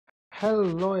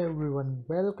Hello everyone,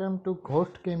 welcome to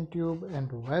Ghost Game Tube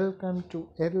and welcome to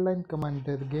Airline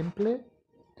Commander gameplay.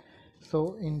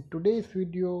 So in today's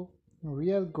video we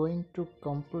are going to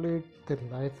complete the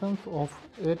license of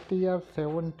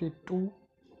ATR72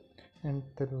 and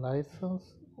the license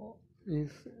is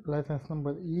license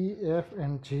number E, F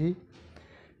and G.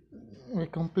 We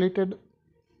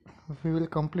will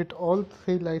complete all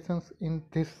three licenses in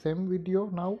this same video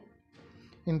now.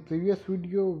 In previous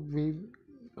video we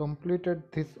completed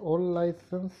this all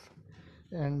license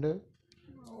and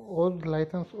all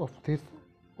license of this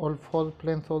all four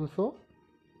planes also.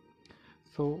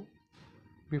 So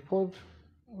before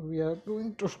we are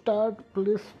going to start,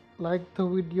 please like the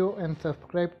video and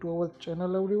subscribe to our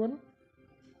channel everyone.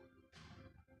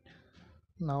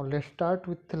 Now let's start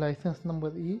with the license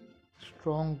number E,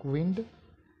 strong wind.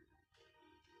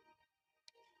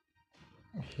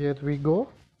 Here we go.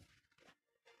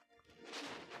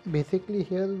 Basically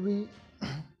here we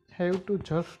have to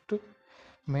just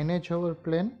manage our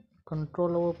plane,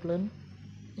 control our plane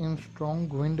in strong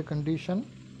wind condition.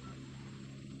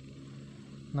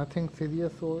 Nothing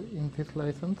serious in this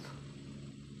license.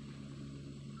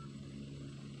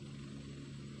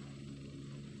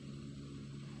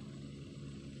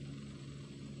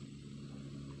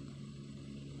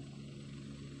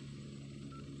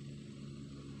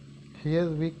 Here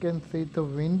we can see the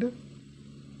wind, the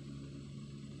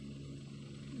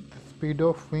speed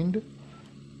of wind,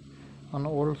 and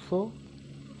also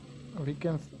we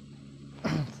can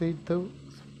see the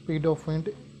speed of wind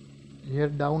here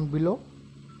down below.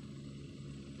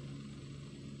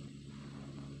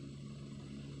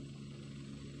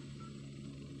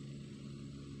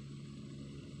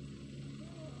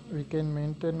 We can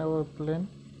maintain our plane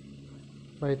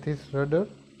by this rudder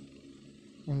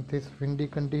in this windy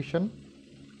condition,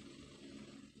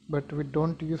 but we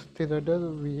don't use the rudder,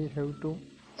 we have to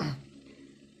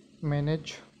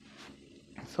manage.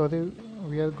 Sorry,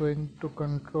 we are going to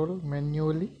control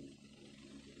manually.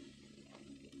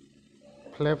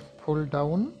 Flaps pull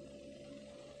down.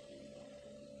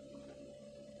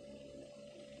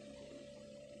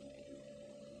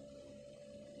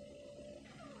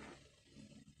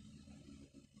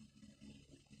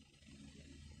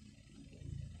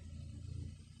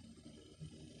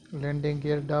 Landing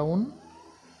gear down.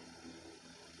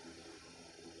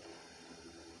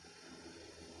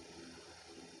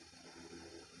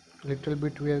 Little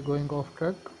bit we are going off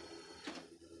track.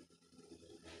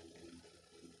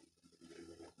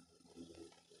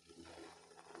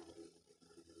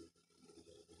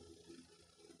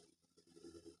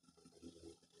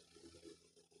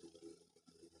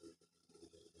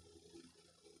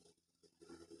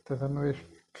 The runway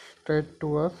straight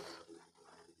to us.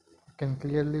 You can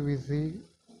clearly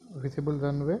visible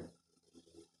runway.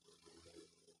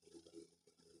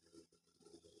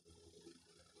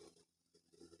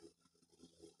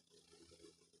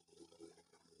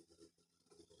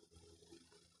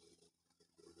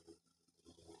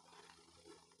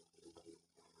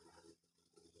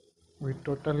 We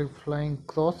totally flying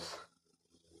cross.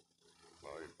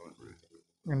 500.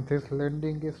 And this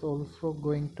landing is also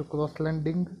going to cross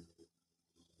landing.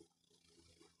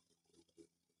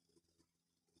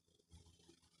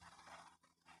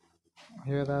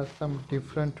 Here are some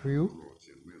different view.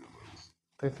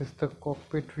 This is the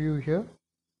cockpit view here.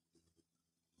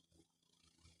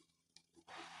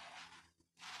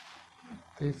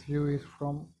 This view is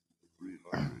from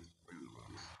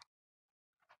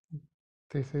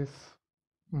this is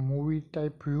movie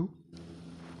type view.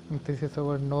 And this is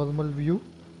our normal view.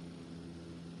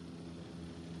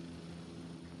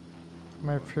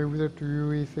 My favorite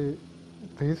view is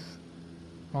this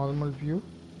normal view,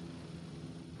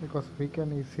 because we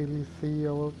can easily see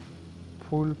our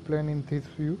full plane in this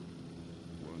view.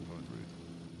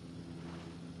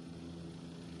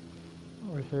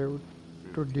 100. We have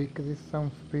to decrease some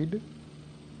speed.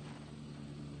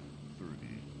 30.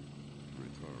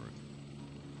 Retard.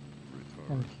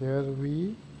 And here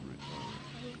we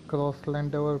cross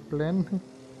land our plane.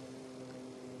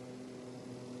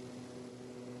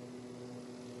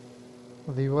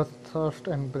 Reverse thrust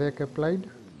and brake applied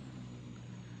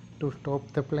to stop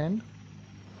the plane.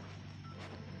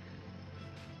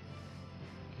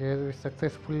 Here we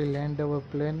successfully land our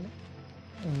plane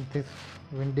in this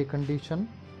windy condition.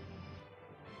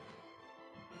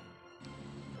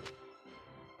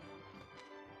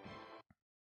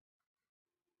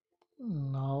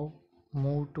 Now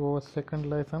move to our second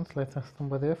license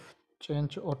number F,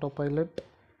 change autopilot,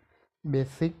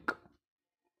 basic.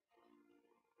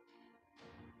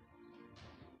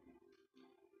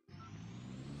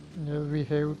 Here we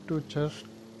have to just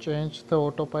change the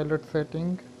autopilot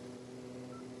setting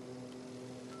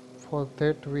For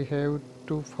that we have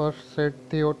to first set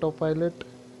the autopilot.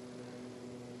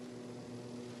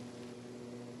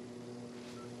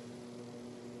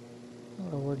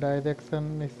 Our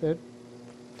direction is at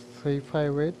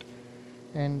 358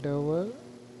 and our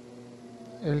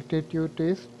altitude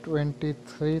is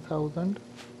 23,000.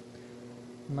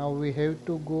 Now we have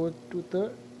to go to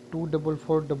the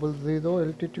 24400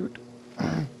 altitude.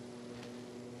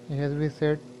 Here we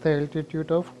set the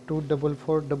altitude of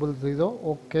 24400.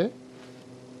 Okay.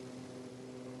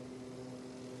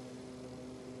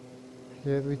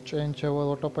 Here we change our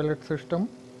autopilot system.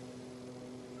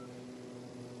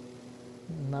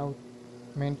 Now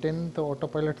maintain the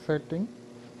autopilot setting.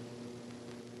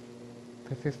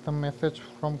 This is the message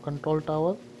from control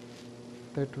tower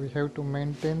that we have to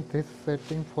maintain this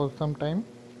setting for some time.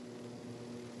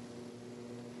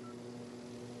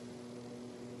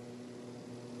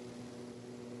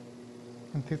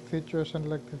 In this situation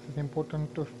like this is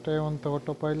important to stay on the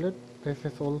autopilot. This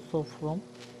is also from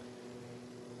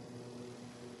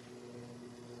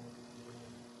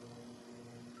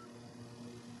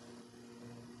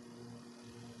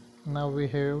now we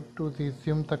have to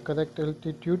resume the correct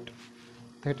altitude,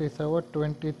 that is our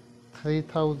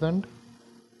 23,000.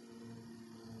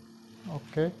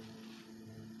 Okay.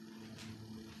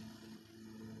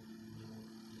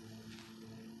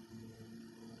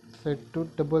 Set to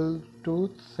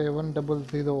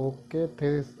 22700. Okay,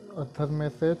 there is other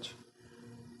message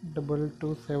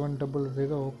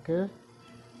 22700. Okay.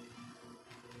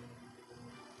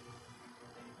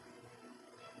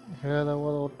 Here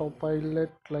our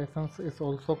autopilot license is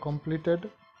also completed.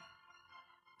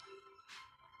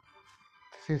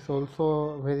 This is also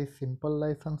a very simple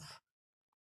license.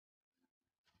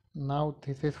 Now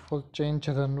this is for change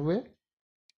runway.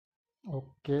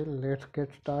 Okay, let's get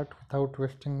started without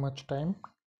wasting much time.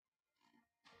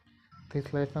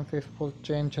 This license is for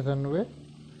change runway.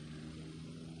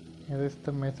 Here is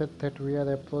the message that we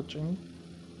are approaching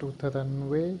to the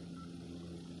runway.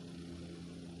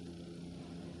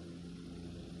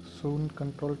 Soon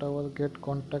control tower get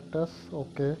contact us.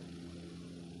 Okay.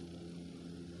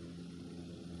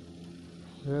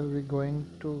 Here we going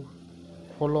to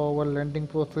follow our landing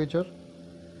procedure.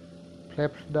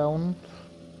 Flaps down,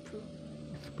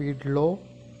 speed low,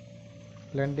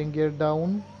 landing gear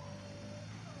down.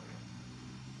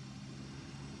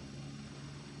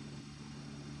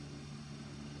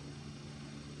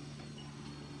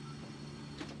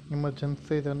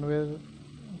 Emergency runway.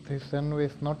 This runway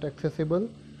is not accessible.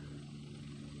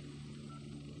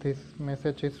 This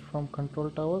message is from control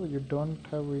tower. You don't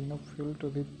have enough fuel to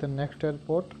reach the next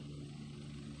airport.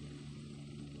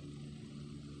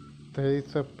 There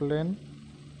is a plane.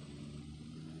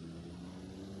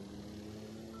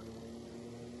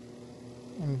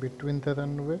 In between the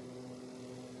runway.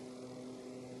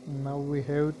 Now we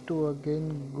have to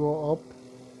again go up,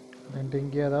 landing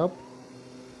gear up.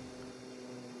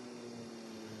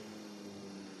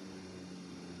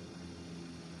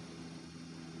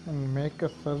 And make a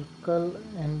circle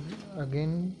and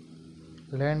again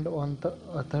land on the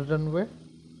other runway.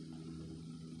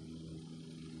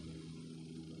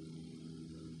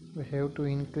 We have to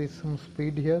increase some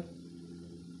speed here.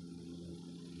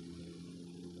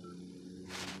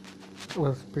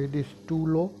 Our speed is too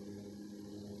low.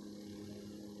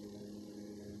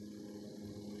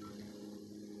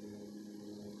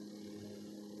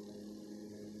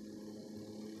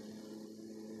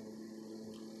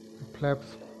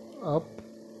 Flaps up.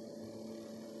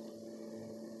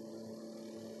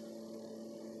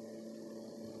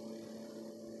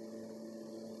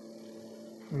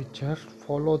 We just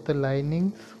follow the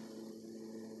linings.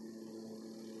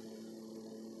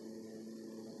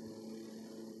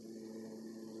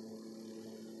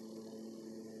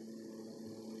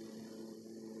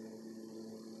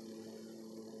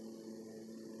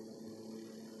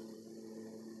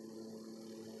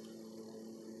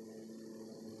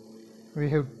 We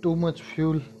have too much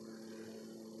fuel,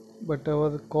 but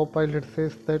our co-pilot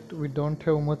says that we don't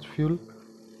have much fuel.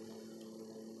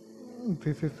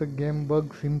 This is a game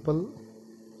bug, simple.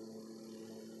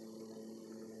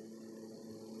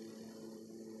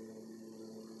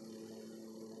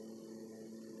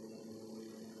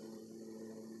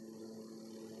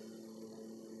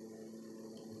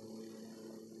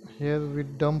 Here we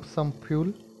dump some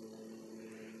fuel.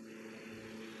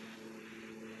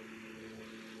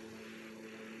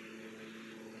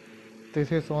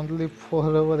 This is only for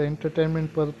our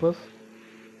entertainment purpose.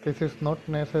 This is not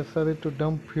necessary to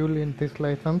dump fuel in this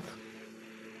license.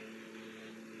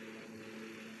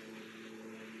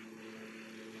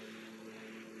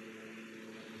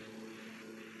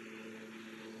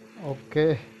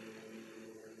 Okay.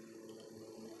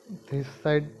 this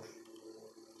side.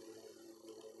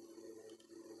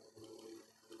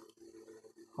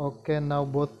 Okay, now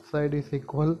both side is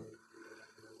equal.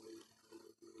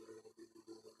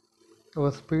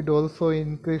 Our speed also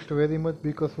increased very much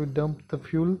because we dumped the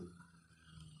fuel.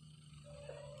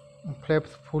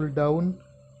 Flaps pull down,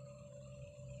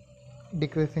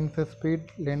 decreasing the speed.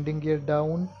 Landing gear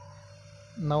down.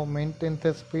 Now maintain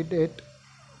the speed at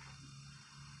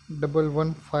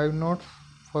 115 knots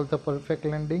for the perfect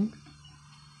landing.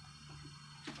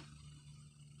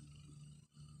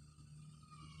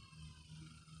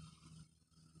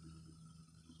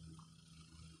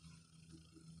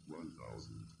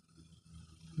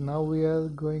 Now we are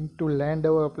going to land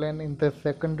our plane in the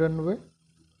second runway.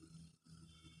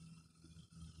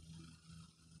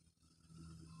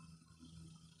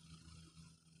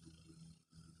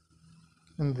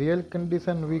 In real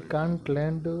condition, we can't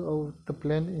land the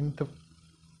plane in the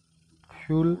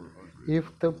fuel if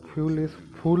the fuel is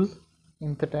full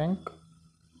in the tank.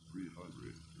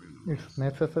 It's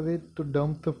necessary to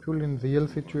dump the fuel in real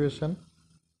situation,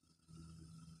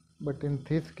 but in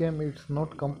this game it's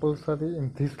not compulsory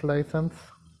in this license.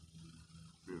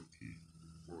 50,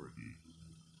 40,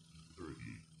 30,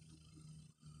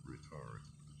 retard.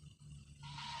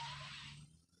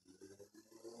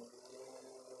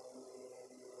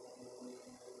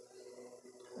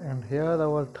 And here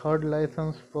our third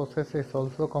license process is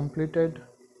also completed.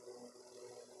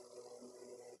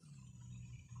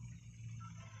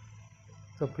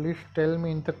 So please tell me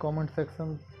in the comment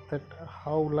section that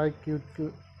how liked you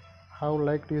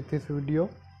this video,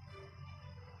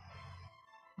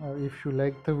 if you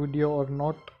like the video or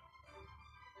not.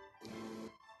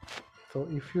 So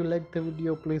if you like the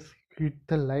video, please hit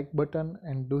the like button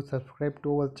and do subscribe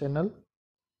to our channel.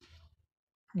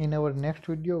 In our next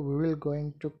video we will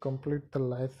going to complete the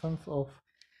license of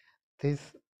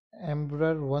this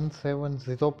Embraer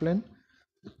 170 plane,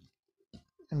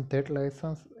 and that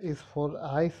license is for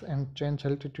ice and change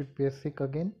altitude basic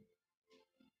again.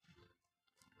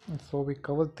 And so we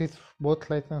cover this both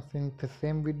license in the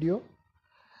same video,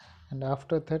 and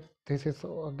after that this is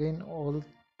again all,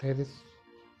 there is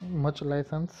much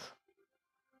license.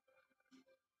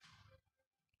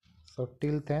 So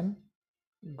till then,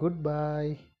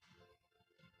 goodbye.